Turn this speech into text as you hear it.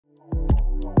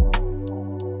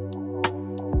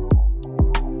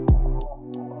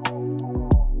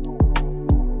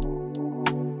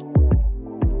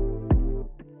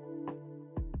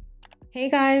Hey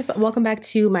guys, welcome back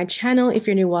to my channel. If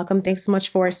you're new, welcome. Thanks so much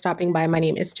for stopping by. My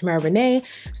name is Tamara Renaye.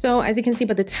 So as you can see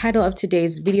by the title of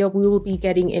today's video, we will be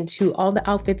getting into all the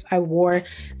outfits I wore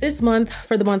this month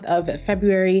for the month of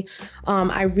February.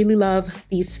 I really love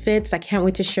these fits. I can't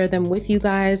wait to share them with you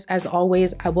guys. As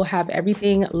always, I will have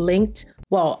everything linked.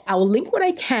 Well, I will link what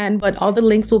I can, but all the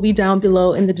links will be down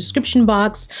below in the description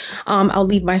box. I'll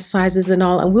leave my sizes and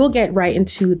all, and we'll get right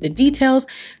into the details.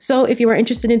 So if you are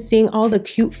interested in seeing all the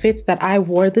cute fits that I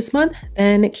wore this month,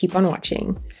 then keep on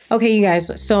watching. Okay, you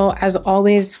guys, so as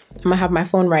always, I'm gonna have my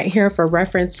phone right here for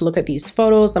reference to look at these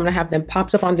photos. I'm gonna have them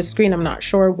popped up on the screen. I'm not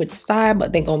sure which side,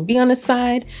 but they're gonna be on the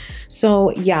side.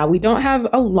 So yeah, we don't have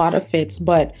a lot of fits,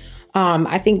 but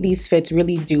I think these fits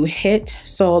really do hit.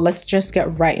 So let's just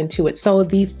get right into it. So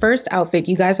the first outfit,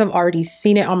 you guys have already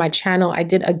seen it on my channel. I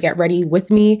did a get ready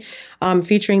with me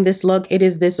featuring this look. It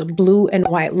is this blue and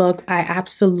white look. I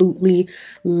absolutely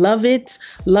love it.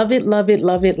 Love it, love it,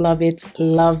 love it, love it,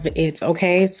 love it.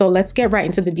 Okay, so let's get right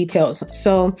into the details.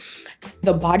 So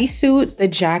the bodysuit, the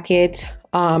jacket,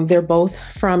 they're both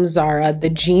from Zara. The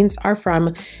jeans are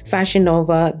from Fashion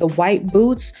Nova. The white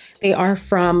boots, they are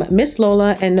from Miss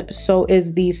Lola, and so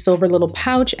is the silver little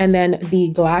pouch. And then the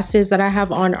glasses that I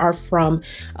have on are from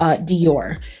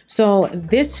Dior. So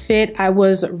this fit, I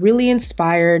was really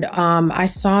inspired. I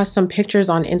saw some pictures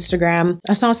on Instagram.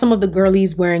 I saw some of the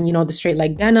girlies wearing, you know, the straight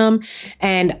leg denim,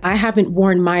 and I haven't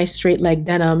worn my straight leg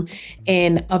denim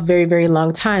in a very, very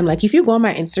long time. Like if you go on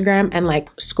my Instagram and like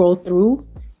scroll through,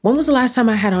 when was the last time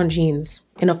I had on jeans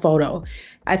in a photo?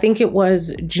 I think it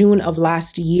was June of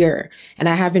last year, and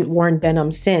I haven't worn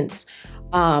denim since,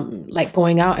 like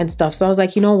going out and stuff. So I was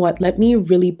like, you know what, let me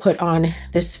really put on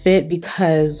this fit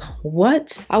because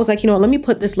what? I was like, you know, let me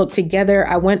put this look together.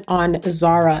 I went on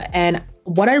Zara, and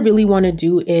what I really want to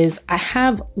do is I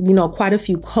have, you know, quite a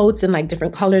few coats in like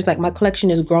different colors. Like my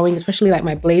collection is growing, especially like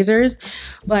my blazers,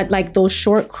 but like those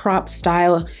short crop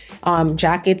style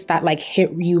jackets that like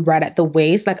hit you right at the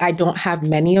waist. Like I don't have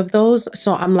many of those.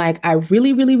 So I'm like, I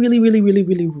really need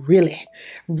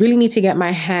to get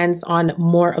my hands on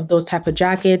more of those type of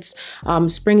jackets.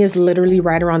 Spring is literally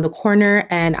right around the corner,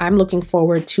 and I'm looking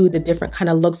forward to the different kind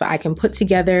of looks that I can put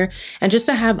together, and just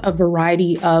to have a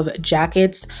variety of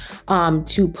jackets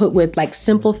to put with like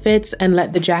simple fits, and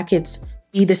let the jackets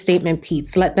be the statement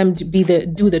piece. Let them be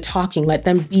do the talking. Let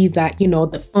them be that, you know,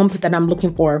 the oomph that I'm looking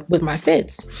for with my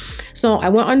fits. So I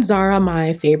went on Zara,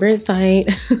 my favorite site,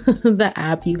 the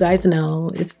app, you guys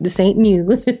know, this ain't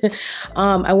new.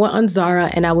 I went on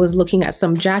Zara and I was looking at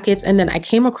some jackets, and then I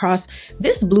came across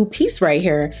this blue piece right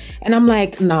here, and I'm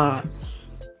like, nah,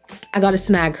 I gotta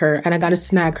snag her, and I gotta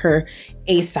snag her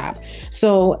ASAP.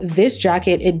 So this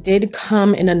jacket, it did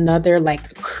come in another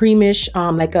like creamish,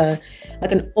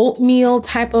 like an oatmeal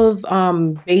type of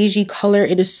beigey color.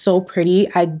 It is so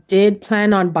pretty. I did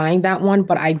plan on buying that one,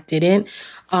 but I didn't.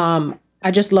 I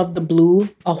just love the blue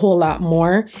a whole lot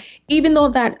more. Even though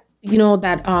that, you know,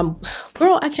 that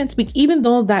girl, I can't speak. Even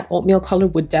though that oatmeal color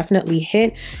would definitely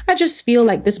hit, I just feel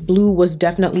like this blue was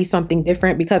definitely something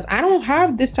different because I don't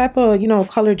have this type of, you know,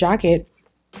 color jacket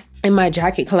in my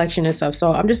jacket collection and stuff.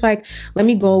 So I'm just like, let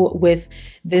me go with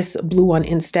this blue one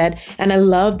instead. And I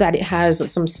love that it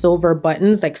has some silver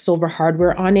buttons, like silver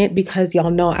hardware on it, because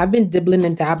y'all know I've been dibbling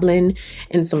and dabbling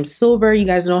in some silver. You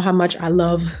guys know how much I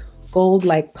love gold,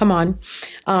 like come on.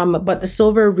 But the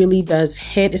silver really does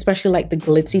hit, especially like the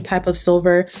glitzy type of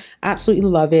silver. Absolutely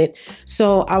love it.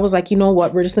 So I was like, you know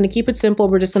what, we're just going to keep it simple.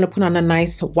 We're just going to put on a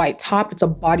nice white top. It's a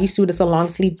bodysuit. It's a long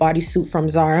sleeve bodysuit from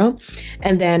Zara.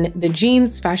 And then the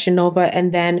jeans, Fashion Nova.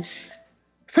 And then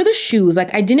for the shoes,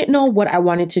 like I didn't know what I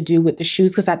wanted to do with the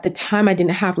shoes because at the time I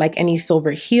didn't have like any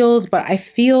silver heels, but I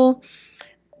feel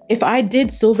if I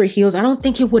did silver heels, I don't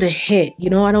think it would have hit, you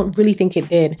know, I don't really think it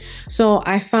did. So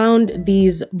I found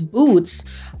these boots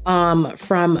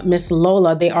from Miss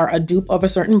Lola. They are a dupe of a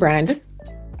certain brand.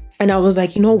 And I was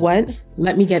like, you know what?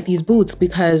 Let me get these boots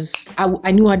because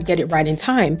I knew I'd get it right in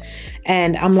time.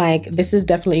 And I'm like, this is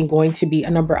definitely going to be a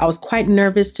number. I was quite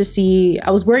nervous to see.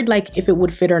 I was worried like if it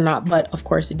would fit or not, but of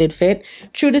course it did fit.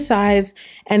 True to size.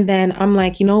 And then I'm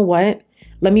like, you know what?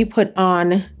 Let me put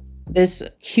on this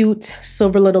cute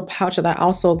silver little pouch that I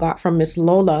also got from Miss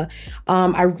Lola.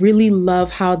 I really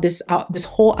love how this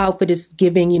whole outfit is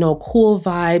giving, you know, cool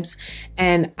vibes,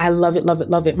 and I love it, love it,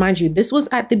 love it. Mind you, this was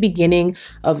at the beginning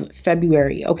of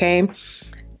February, okay?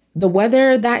 The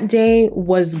weather that day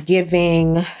was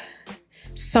giving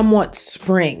somewhat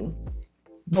spring,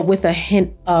 but with a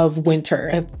hint of winter,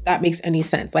 if that makes any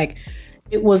sense. Like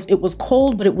it was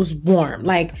cold, but it was warm.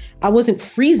 Like I wasn't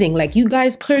freezing. Like you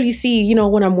guys clearly see, you know,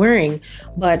 what I'm wearing.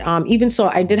 But even so,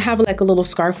 I did have like a little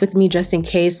scarf with me just in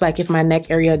case, like if my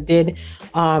neck area did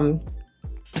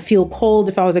feel cold,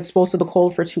 if I was exposed to the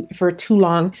cold for too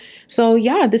long. So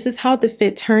yeah, this is how the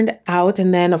fit turned out.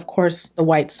 And then of course the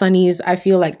white sunnies. I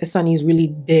feel like the sunnies really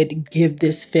did give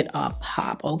this fit a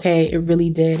pop. Okay, it really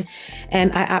did,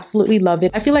 and I absolutely love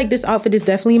it. I feel like this outfit is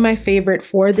definitely my favorite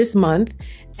for this month,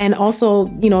 and also,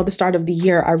 you know, the start of the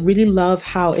year. I really love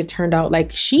how it turned out.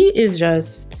 Like she is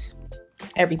just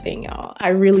everything, y'all. I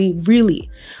really, really,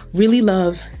 really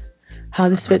love how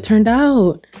this fit turned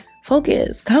out.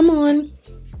 Focus, come on.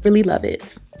 Really love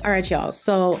it. All right, y'all.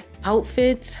 So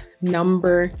outfit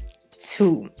number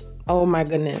 2. Oh my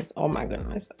goodness. Oh my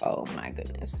goodness. Oh my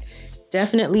goodness.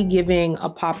 Definitely giving a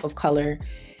pop of color.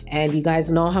 And you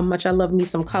guys know how much I love me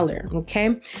some color,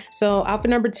 okay? So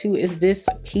outfit number 2 is this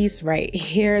piece right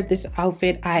here. This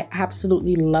outfit, I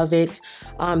absolutely love it.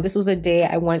 This was a day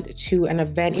I went to an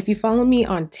event. If you follow me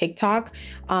on TikTok,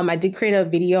 I did create a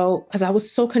video because I was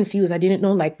so confused. I didn't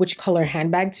know like which color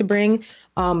handbag to bring.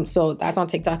 So that's on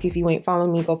TikTok. If you ain't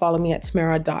following me, go follow me at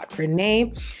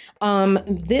Tamara.Renaye.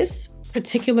 This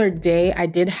particular day, I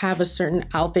did have a certain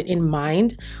outfit in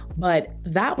mind, but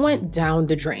that went down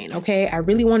the drain, okay? I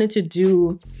really wanted to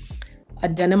do a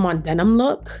denim on denim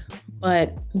look,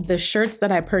 but the shirts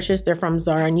that I purchased, they're from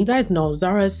Zara, and you guys know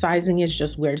Zara's sizing is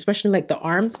just weird, especially like the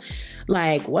arms.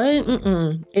 Like what?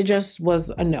 It just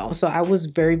was a no. So I was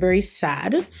very, very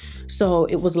sad. So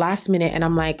it was last minute, and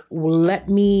I'm like, well, let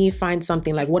me find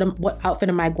something. Like what outfit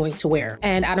am I going to wear?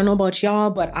 And I don't know about y'all,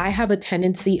 but I have a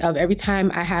tendency of every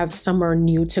time I have somewhere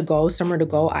to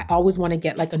go, I always want to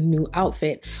get like a new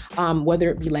outfit, whether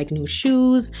it be like new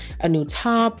shoes, a new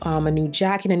top, a new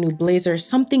jacket, a new blazer,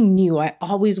 something new. I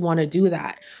always want to do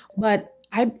that. But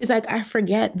it's like I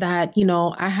forget that, you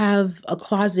know, I have a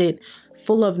closet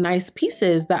full of nice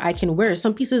pieces that I can wear.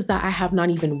 Some pieces that I have not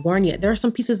even worn yet. There are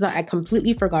some pieces that I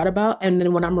completely forgot about. And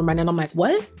then when I'm reminded, I'm like,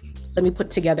 what? Let me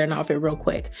put together an outfit real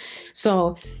quick.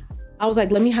 So I was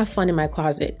like, let me have fun in my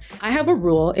closet. I have a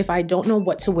rule. If I don't know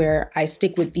what to wear, I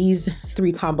stick with these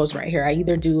 3 combos right here. I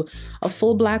either do a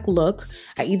full black look,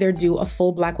 I either do a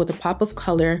full black with a pop of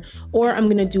color, or I'm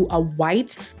gonna do a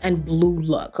white and blue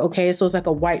look, okay? So it's like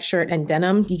a white shirt and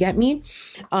denim, you get me?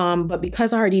 But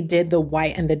because I already did the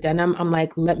white and the denim, I'm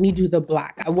like, let me do the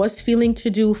black. I was feeling to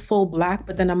do full black,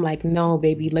 but then I'm like, no,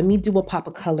 baby, let me do a pop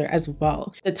of color as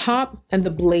well. The top and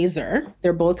the blazer,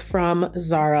 they're both from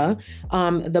Zara.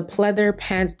 The Pleather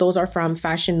pants, those are from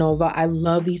Fashion Nova. I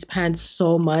love these pants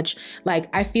so much.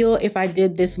 Like I feel if I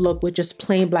did this look with just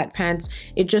plain black pants,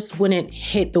 it just wouldn't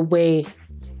hit the way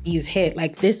these hit.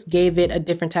 Like this gave it a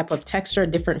different type of texture, a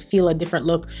different feel, a different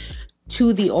look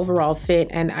to the overall fit,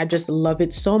 and I just love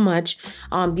it so much.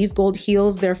 These gold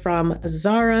heels, they're from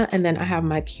Zara, and then I have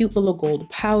my cute little gold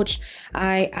pouch.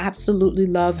 I absolutely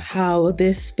love how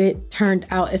this fit turned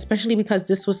out, especially because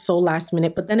this was so last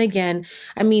minute. But then again,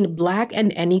 I mean, black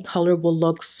and any color will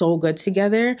look so good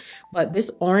together, but this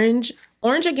orange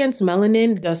against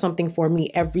melanin does something for me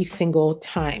every single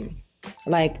time.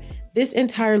 Like this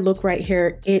entire look right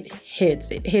here, it hits.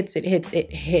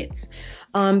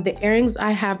 The earrings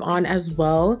I have on as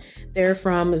well, they're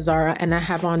from Zara, and I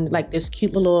have on like this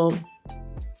cute little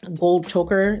gold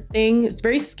choker thing. It's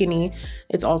very skinny.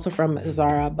 It's also from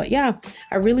Zara. But yeah,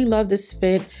 I really love this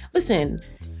fit. Listen,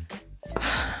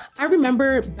 I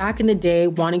remember back in the day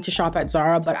wanting to shop at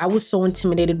Zara, but I was so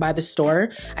intimidated by the store.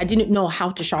 I didn't know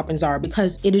how to shop in Zara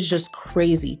because it is just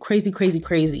crazy.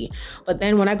 But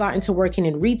then when I got into working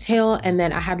in retail and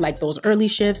then I had like those early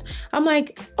shifts, I'm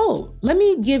like, oh, let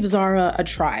me give Zara a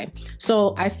try.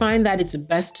 So I find that it's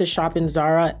best to shop in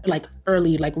Zara like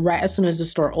early, like right as soon as the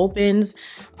store opens.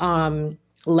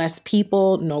 Less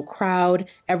people, no crowd,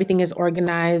 everything is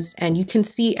organized and you can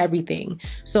see everything.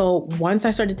 So once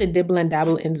I started to dibble and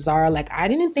dabble in Zara, like I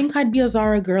didn't think I'd be a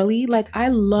Zara girly. Like I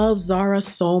love Zara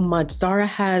so much. Zara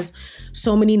has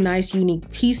so many nice,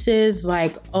 unique pieces.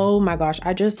 Like, oh my gosh,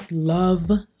 I just love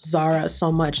Zara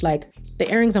so much. Like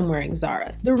the earrings I'm wearing,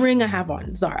 Zara. The ring I have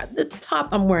on, Zara. The top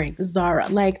I'm wearing, Zara.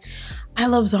 Like I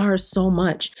love Zara so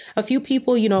much. A few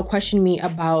people, you know, question me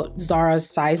about Zara's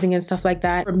sizing and stuff like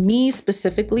that. For me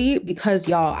specifically, because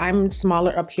y'all, I'm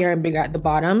smaller up here and bigger at the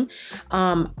bottom,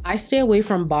 I stay away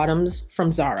from bottoms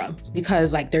from Zara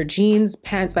because like their jeans,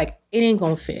 pants, like it ain't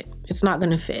gonna fit. It's not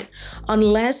gonna fit.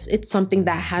 Unless it's something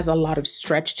that has a lot of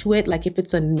stretch to it. Like if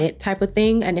it's a knit type of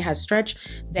thing and it has stretch,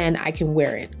 then I can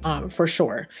wear it for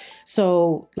sure.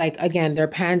 So like, again, their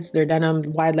pants, their denim,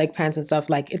 wide leg pants and stuff,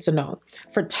 like it's a no.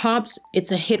 For tops,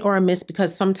 it's a hit or a miss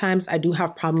because sometimes I do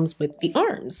have problems with the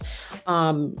arms.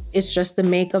 It's just the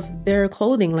make of their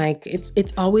clothing. Like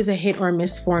it's always a hit or a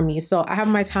miss for me. So I have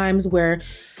my times where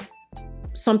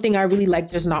something I really like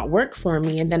does not work for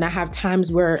me. And then I have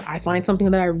times where I find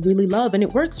something that I really love and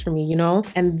it works for me, you know?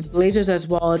 And blazers as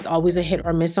well, it's always a hit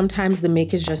or miss. Sometimes the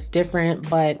make is just different,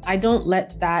 but I don't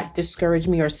let that discourage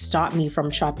me or stop me from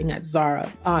shopping at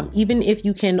Zara. Even if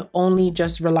you can only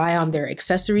just rely on their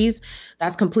accessories,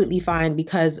 that's completely fine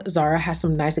because Zara has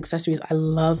some nice accessories. I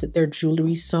love their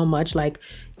jewelry so much. Like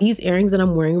these earrings that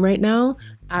I'm wearing right now,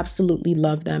 absolutely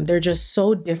love them. They're just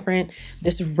so different.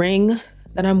 This ring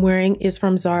that I'm wearing is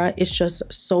from Zara. It's just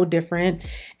so different.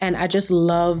 And I just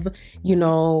love, you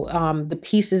know, the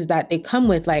pieces that they come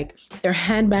with, like their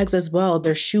handbags as well,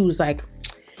 their shoes. Like,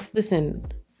 listen,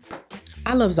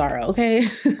 I love Zara, okay?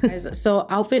 So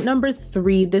outfit number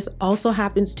 3, this also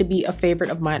happens to be a favorite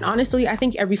of mine. Honestly, I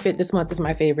think every fit this month is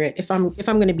my favorite. If I'm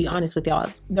gonna be honest with y'all,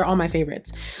 they're all my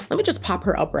favorites. Let me just pop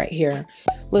her up right here.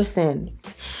 Listen,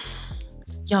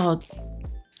 y'all,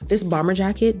 this bomber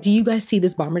jacket, do you guys see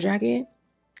this bomber jacket?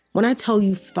 When I tell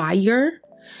you fire,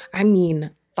 I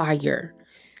mean fire.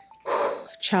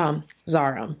 Ciao,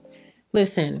 Zara.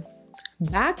 Listen,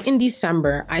 back in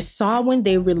December, I saw when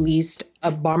they released a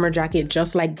bomber jacket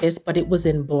just like this, but it was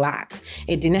in black.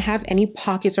 It didn't have any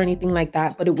pockets or anything like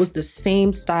that, but it was the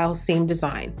same style, same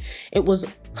design. It was a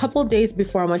couple days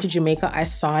before I went to Jamaica, I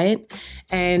saw it.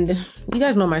 And you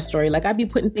guys know my story. Like I'd be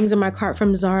putting things in my cart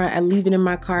from Zara, I leave it in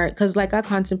my cart. Cause like I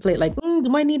contemplate like,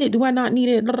 do I need it? Do I not need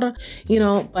it? You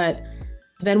know, but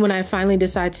then when I finally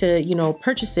decide to, you know,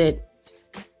 purchase it,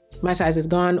 my size is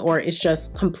gone or it's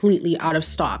just completely out of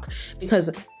stock.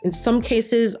 Because in some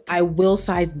cases, I will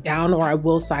size down or I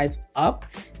will size up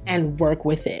and work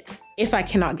with it if I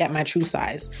cannot get my true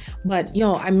size. But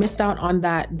yo, I missed out on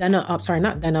that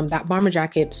denim, that bomber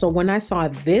jacket. So when I saw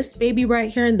this baby right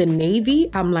here in the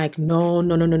navy, I'm like, no,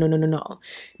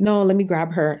 let me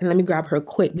grab her and let me grab her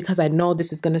quick because I know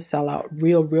this is gonna sell out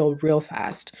real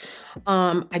fast.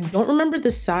 I don't remember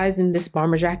the size in this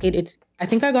bomber jacket. I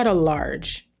think I got a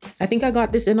large. I think I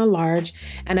got this in a large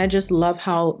and I just love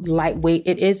how lightweight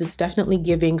it is. It's definitely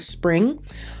giving spring.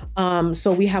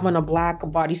 So we have on a black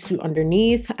bodysuit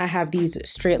underneath. I have these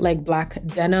straight leg black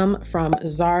denim from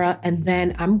Zara, and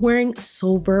then I'm wearing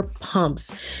silver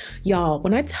pumps. Y'all,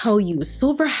 when I tell you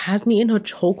silver has me in a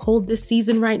chokehold this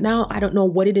season right now, I don't know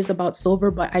what it is about silver,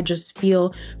 but I just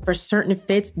feel for certain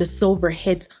fits, the silver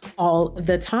hits all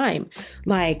the time.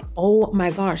 Like, oh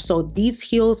my gosh. So these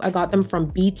heels, I got them from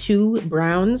B2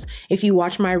 Browns. If you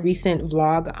watch my recent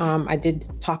vlog, I did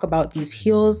talk about these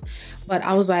heels, but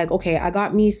I was like, okay, I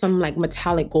got me some like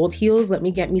metallic gold heels. Let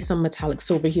me get me some metallic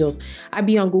silver heels. I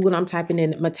be on Google and I'm typing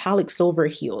in metallic silver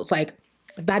heels. Like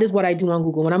that is what I do on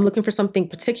Google. When I'm looking for something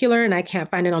particular and I can't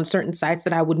find it on certain sites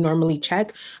that I would normally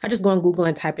check, I just go on Google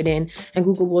and type it in and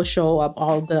Google will show up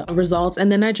all the results.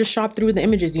 And then I just shop through the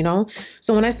images, you know?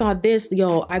 So when I saw this,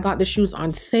 yo, I got the shoes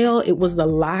on sale. It was the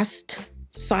last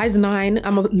size 9.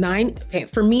 I'm a 9. Okay,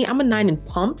 for me, I'm a 9 in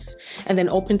pumps, and then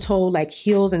open toe like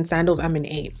heels and sandals, I'm an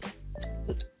 8.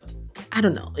 I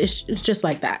don't know. It's just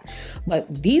like that.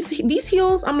 But these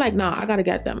heels, I'm like, nah, I gotta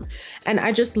get them. And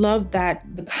I just love that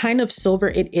the kind of silver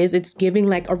it is, it's giving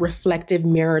like a reflective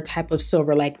mirror type of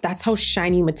silver. Like that's how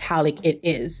shiny metallic it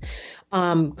is.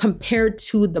 Compared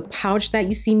to the pouch that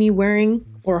you see me wearing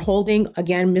or holding,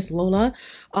 again, Miss Lola,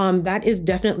 that is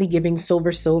definitely giving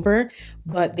silver,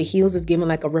 but the heels is giving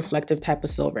like a reflective type of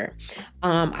silver.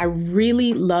 I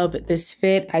really love this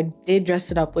fit. I did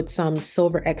dress it up with some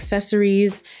silver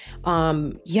accessories.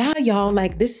 Yeah, y'all,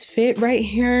 like this fit right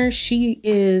here, she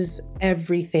is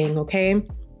everything, okay?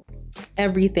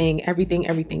 Everything.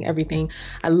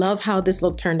 I love how this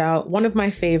look turned out. One of my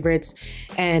favorites,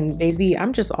 and baby,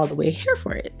 I'm just all the way here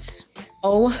for it.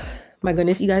 Oh my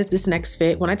goodness, you guys, this next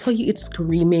fit, when I tell you it's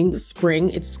screaming spring,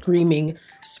 it's screaming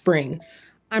spring.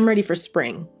 I'm ready for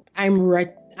spring. I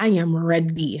am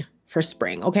ready for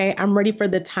spring, okay? I'm ready for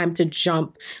the time to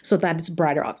jump so that it's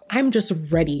brighter out. I'm just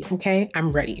ready, okay?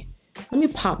 I'm ready. Let me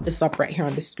pop this up right here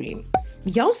on the screen.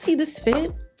 Y'all see this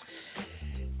fit?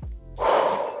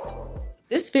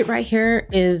 This fit right here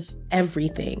is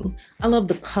everything. I love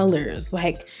the colors.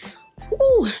 Like,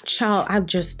 Ooh, child, I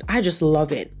just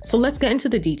love it. So let's get into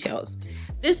the details.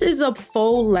 This is a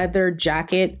faux leather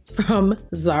jacket from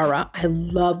Zara. I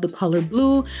love the color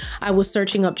blue. I was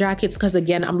searching up jackets because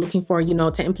again, I'm looking for, you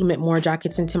know, to implement more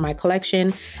jackets into my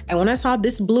collection. And when I saw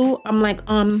this blue, I'm like,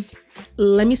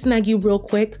 let me snag you real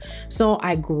quick. So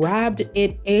I grabbed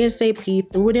it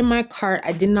ASAP, threw it in my cart.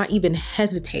 I did not even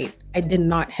hesitate. I did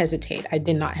not hesitate.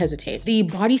 The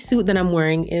bodysuit that I'm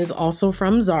wearing is also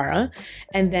from Zara.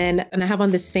 And I have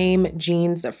on the same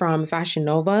jeans from Fashion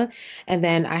Nova. And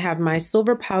then I have my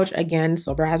silver pouch again.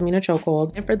 Silver has me in a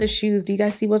chokehold. And for the shoes, do you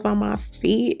guys see what's on my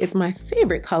feet? It's my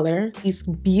favorite color. These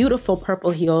beautiful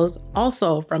purple heels,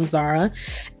 also from Zara.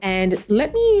 And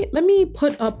let me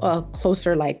put up a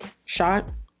closer like shot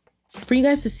for you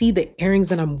guys to see the earrings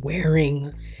that I'm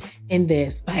wearing in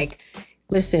this. Like,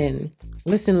 listen.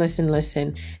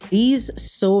 These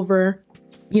silver,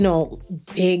 you know,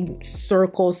 big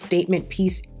circle statement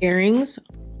piece earrings,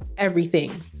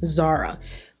 everything Zara.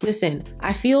 Listen,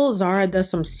 I feel Zara does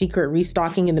some secret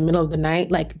restocking in the middle of the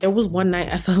night. Like there was one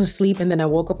night I fell asleep and then I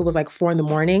woke up, it was like 4 in the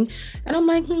morning. And I'm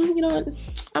like, you know what?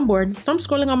 I'm bored. So I'm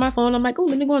scrolling on my phone. I'm like, oh,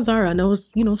 let me go on Zara. And I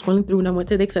was, you know, scrolling through and I went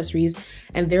to the accessories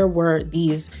and there were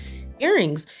these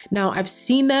earrings. Now I've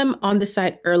seen them on the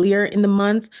site earlier in the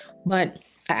month, but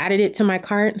I added it to my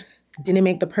cart, didn't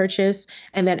make the purchase.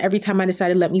 And then every time I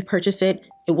decided, let me purchase it,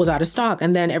 it was out of stock.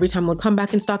 And then every time it would come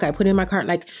back in stock, I put it in my cart.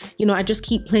 Like, you know, I just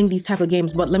keep playing these type of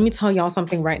games. But let me tell y'all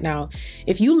something right now.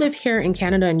 If you live here in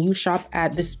Canada and you shop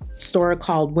at this store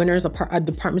called Winners, a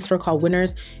department store called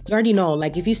Winners, you already know,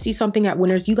 like if you see something at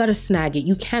Winners, you got to snag it.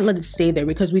 You can't let it stay there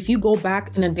because if you go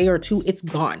back in a day or two, it's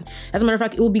gone. As a matter of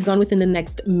fact, it will be gone within the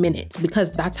next minute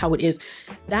because that's how it is.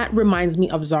 That reminds me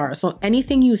of Zara. So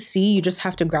anything you see, you just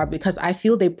have to grab because I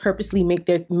feel they purposely make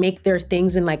their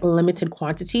things in like limited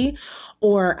quantity.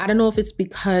 Or I don't know if it's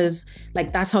because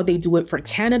like that's how they do it for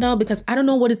Canada, because I don't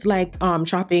know what it's like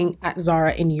shopping at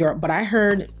Zara in Europe, but I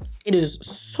heard it is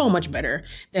so much better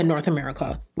than North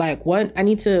America. Like what? I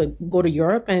need to go to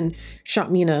Europe and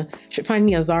find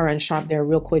me a Zara and shop there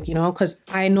real quick, you know, because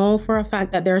I know for a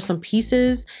fact that there are some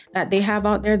pieces that they have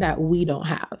out there that we don't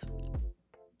have.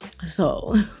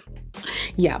 So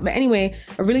yeah, but anyway,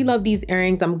 I really love these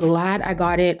earrings. I'm glad I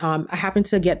got it. I happened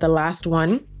to get the last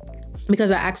one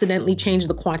because I accidentally changed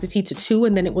the quantity to 2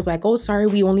 and then it was like, oh, sorry,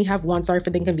 we only have 1. Sorry for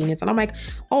the inconvenience. And I'm like,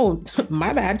 oh,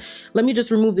 my bad. Let me just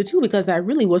remove the 2 because I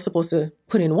really was supposed to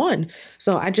put in 1.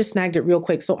 So I just snagged it real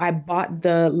quick. So I bought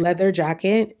the leather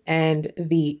jacket and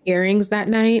the earrings that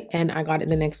night and I got it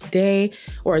the next day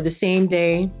or the same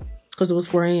day, because it was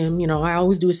 4 a.m. You know, I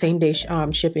always do a same day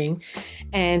shipping.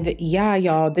 And yeah,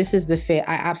 y'all, this is the fit.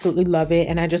 I absolutely love it.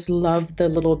 And I just love the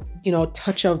little, you know,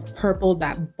 touch of purple,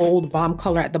 that bold bomb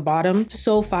color at the bottom.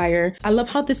 So fire. I love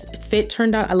how this fit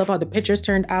turned out. I love how the pictures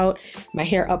turned out. My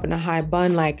hair up in a high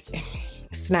bun, like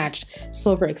snatched.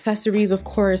 Silver accessories, of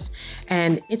course.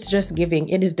 And it's just giving.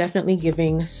 It is definitely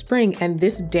giving spring. And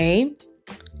this day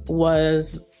I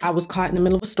was caught in the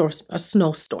middle of a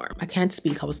snowstorm. I can't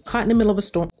speak. I was caught in the middle of a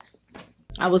storm.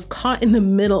 I was caught in the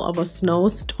middle of a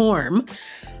snowstorm,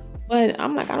 but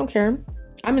I'm like, I don't care.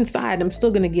 I'm inside. I'm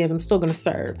still going to give. I'm still going to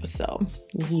serve. So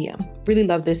yeah, really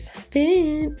love this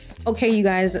fit. Okay, you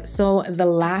guys. So the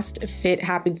last fit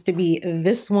happens to be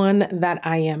this one that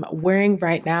I am wearing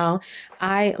right now.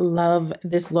 I love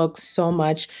this look so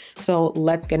much. So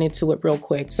let's get into it real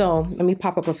quick. So let me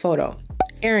pop up a photo.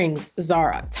 Earrings,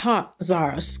 Zara. Top,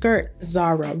 Zara. Skirt,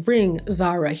 Zara. Ring,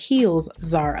 Zara. Heels,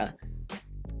 Zara.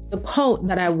 The coat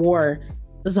that I wore,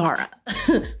 Zara.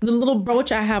 The little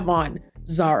brooch I have on,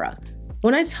 Zara.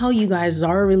 When I tell you guys,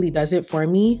 Zara really does it for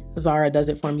me. Zara does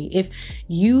it for me. If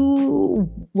you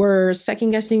were second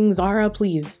guessing Zara,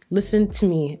 please listen to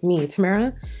me,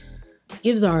 Tamara.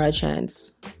 Give Zara a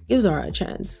chance. Give Zara a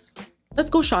chance. Let's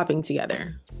go shopping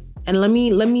together. And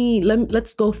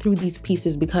let's go through these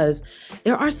pieces because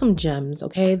there are some gems,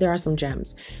 okay? There are some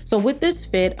gems. So with this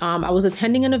fit, I was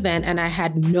attending an event and I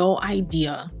had no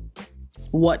idea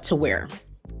what to wear.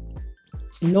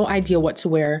 No idea what to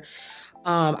wear.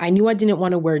 I knew I didn't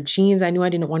want to wear jeans. I knew I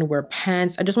didn't want to wear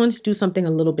pants. I just wanted to do something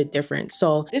a little bit different.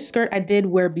 So this skirt I did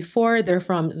wear before. They're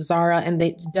from Zara and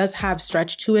it does have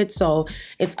stretch to it. So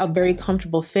it's a very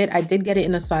comfortable fit. I did get it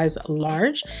in a size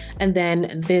large. And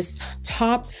then this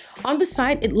top on the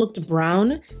side, it looked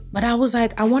brown, but I was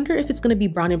like, I wonder if it's going to be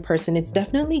brown in person. It's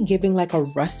definitely giving like a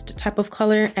rust type of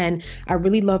color. And I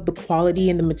really love the quality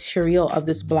and the material of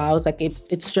this blouse. Like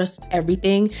it's just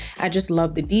everything. I just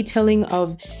love the detailing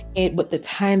of it with the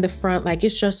tie in the front. Like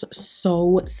it's just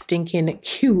so stinking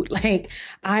cute. Like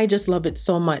I just love it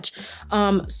so much.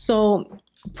 So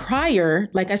prior,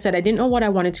 like I said, I didn't know what I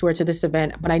wanted to wear to this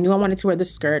event, but I knew I wanted to wear the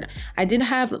skirt. I did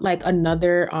have like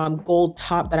another gold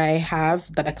top that I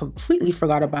have that I completely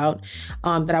forgot about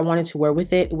that I wanted to wear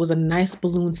with it. It was a nice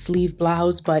balloon sleeve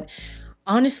blouse, but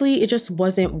honestly, it just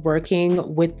wasn't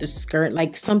working with the skirt.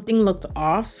 Like something looked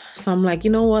off. So I'm like,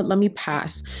 you know what, let me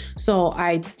pass. So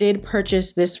I did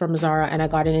purchase this from Zara and I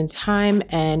got it in time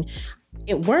and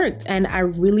it worked. And I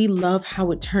really love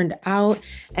how it turned out.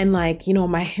 And like, you know,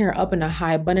 my hair up in a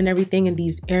high bun and everything, and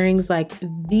these earrings, like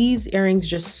these earrings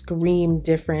just scream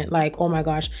different. Like, oh my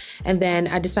gosh. And then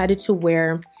I decided to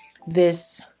wear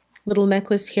this little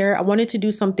necklace here. I wanted to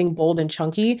do something bold and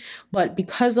chunky, but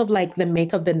because of like the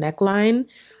make of the neckline,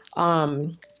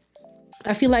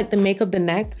 I feel like the make of the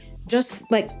neck, just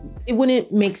like it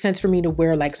wouldn't make sense for me to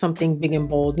wear like something big and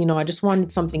bold. You know, I just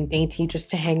wanted something dainty just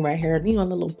to hang right here, you know, a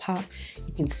little pop.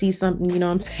 You can see something, you know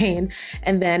what I'm saying?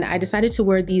 And then I decided to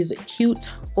wear these cute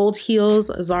gold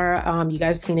heels. Zara, you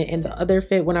guys seen it in the other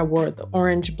fit when I wore the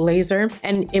orange blazer,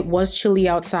 and it was chilly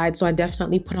outside. So I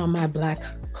definitely put on my black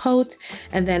coat.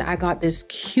 And then I got this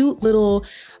cute little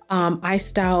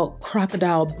iced out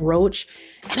crocodile brooch.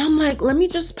 And I'm like, let me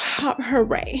just pop her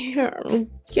right here,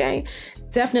 okay?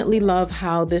 Definitely love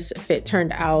how this fit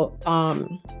turned out.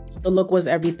 The look was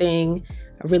everything.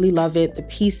 I really love it. The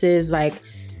pieces, like,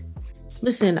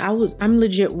 listen, I'm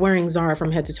legit wearing Zara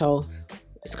from head to toe.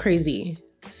 It's crazy.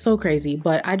 So crazy,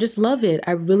 but I just love it.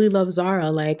 I really love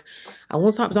Zara. Like, I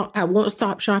won't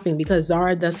stop shopping because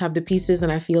Zara does have the pieces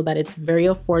and I feel that it's very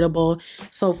affordable.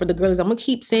 So for the girls, I'm gonna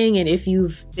keep saying it. If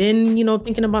you've been, you know,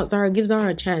 thinking about Zara, give Zara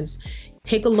a chance.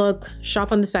 Take a look,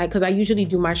 shop on the site, because I usually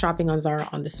do my shopping on Zara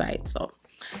on the site. So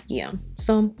yeah,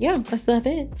 that's the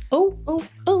it. Oh.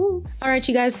 All right,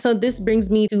 you guys, so this brings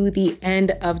me to the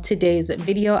end of today's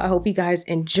video. I hope you guys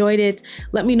enjoyed it.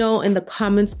 Let me know in the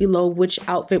comments below which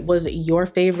outfit was your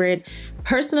favorite.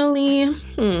 Personally,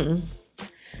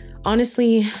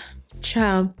 honestly,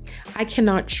 child, I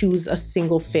cannot choose a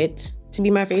single fit to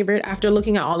be my favorite. After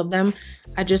looking at all of them,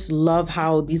 I just love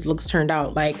how these looks turned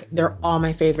out. Like, they're all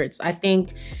my favorites. I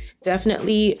think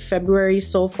definitely February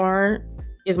so far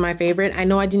is my favorite. I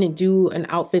know I didn't do an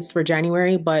outfits for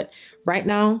January, but right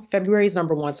now February is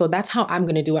 #1. So that's how I'm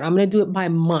gonna do it. I'm gonna do it by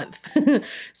month.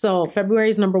 So February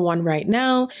is #1 right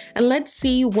now, and let's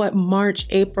see what March,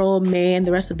 April, May, and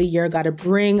the rest of the year gotta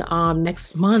bring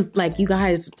next month. Like, you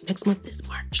guys, next month is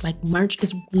March. Like, March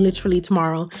is literally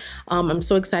tomorrow. I'm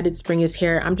so excited spring is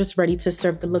here. I'm just ready to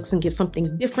serve the looks and give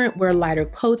something different, wear lighter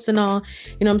coats and all.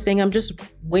 You know what I'm saying? I'm just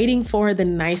waiting for the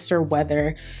nicer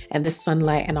weather and the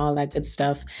sunlight and all that good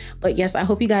stuff. But yes, I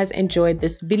hope you guys enjoyed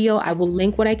this video. I will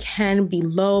link what I can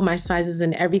below, my sizes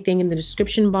and everything, in the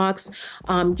description box.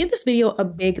 Give this video a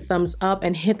big thumbs up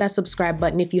and hit that subscribe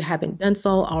button if you haven't done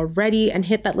so already, and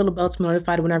hit that little bell to be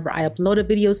notified whenever I upload a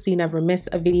video so you never miss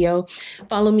a video.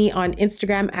 Follow me on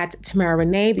Instagram at Tamara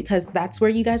Renaye, because that's where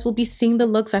you guys will be seeing the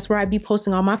looks. That's where I be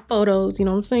posting all my photos, you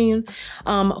know what I'm saying?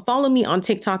 Follow me on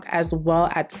TikTok as well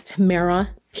at Tamara.Renaye.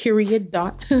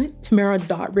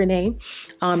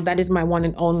 That is my one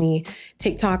and only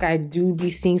TikTok. I do be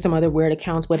seeing some other weird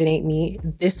accounts, but it ain't me.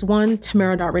 This one,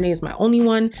 Tamara.Renaye, is my only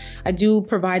one. I do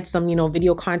provide some, you know,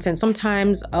 video content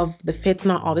sometimes of the fits,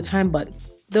 not all the time, but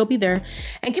they'll be there.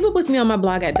 And keep up with me on my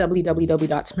blog at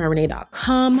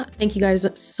www.tamararenaye.com. Thank you guys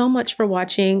so much for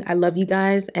watching. I love you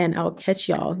guys, and I'll catch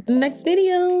y'all in the next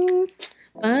video.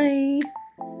 Bye.